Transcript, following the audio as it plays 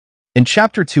In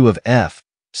Chapter 2 of F.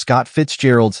 Scott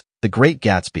Fitzgerald's The Great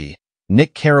Gatsby,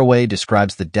 Nick Carraway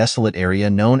describes the desolate area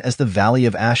known as the Valley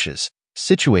of Ashes,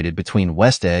 situated between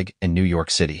West Egg and New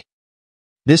York City.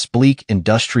 This bleak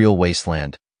industrial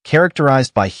wasteland,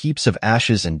 characterized by heaps of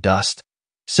ashes and dust,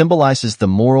 symbolizes the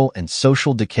moral and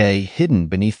social decay hidden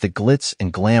beneath the glitz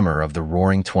and glamour of the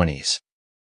roaring 20s.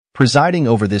 Presiding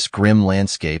over this grim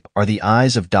landscape are the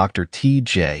eyes of Dr.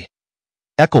 T.J.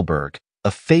 Eckelberg, a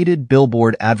faded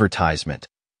billboard advertisement,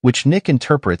 which Nick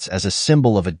interprets as a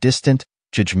symbol of a distant,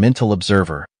 judgmental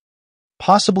observer,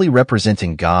 possibly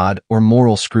representing God or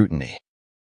moral scrutiny.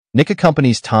 Nick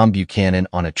accompanies Tom Buchanan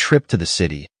on a trip to the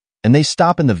city, and they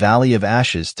stop in the Valley of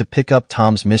Ashes to pick up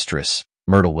Tom's mistress,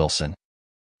 Myrtle Wilson.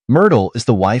 Myrtle is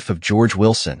the wife of George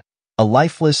Wilson, a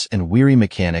lifeless and weary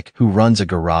mechanic who runs a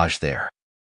garage there.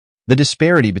 The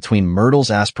disparity between Myrtle's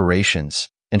aspirations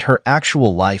and her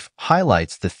actual life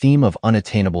highlights the theme of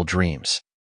unattainable dreams.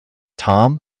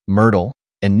 Tom, Myrtle,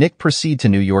 and Nick proceed to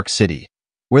New York City,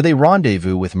 where they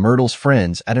rendezvous with Myrtle's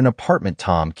friends at an apartment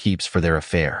Tom keeps for their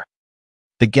affair.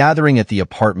 The gathering at the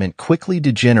apartment quickly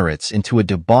degenerates into a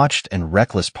debauched and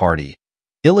reckless party,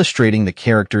 illustrating the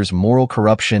character's moral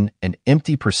corruption and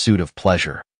empty pursuit of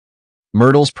pleasure.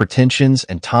 Myrtle's pretensions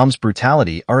and Tom's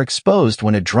brutality are exposed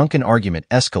when a drunken argument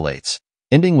escalates,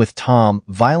 ending with Tom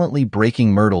violently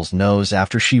breaking Myrtle's nose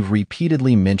after she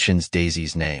repeatedly mentions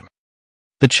Daisy's name.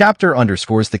 The chapter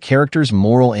underscores the characters'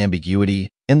 moral ambiguity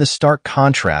and the stark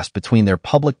contrast between their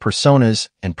public personas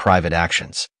and private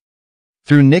actions.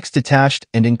 Through Nick's detached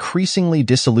and increasingly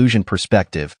disillusioned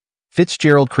perspective,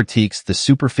 Fitzgerald critiques the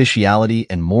superficiality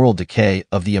and moral decay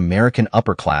of the American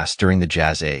upper class during the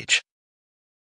Jazz Age.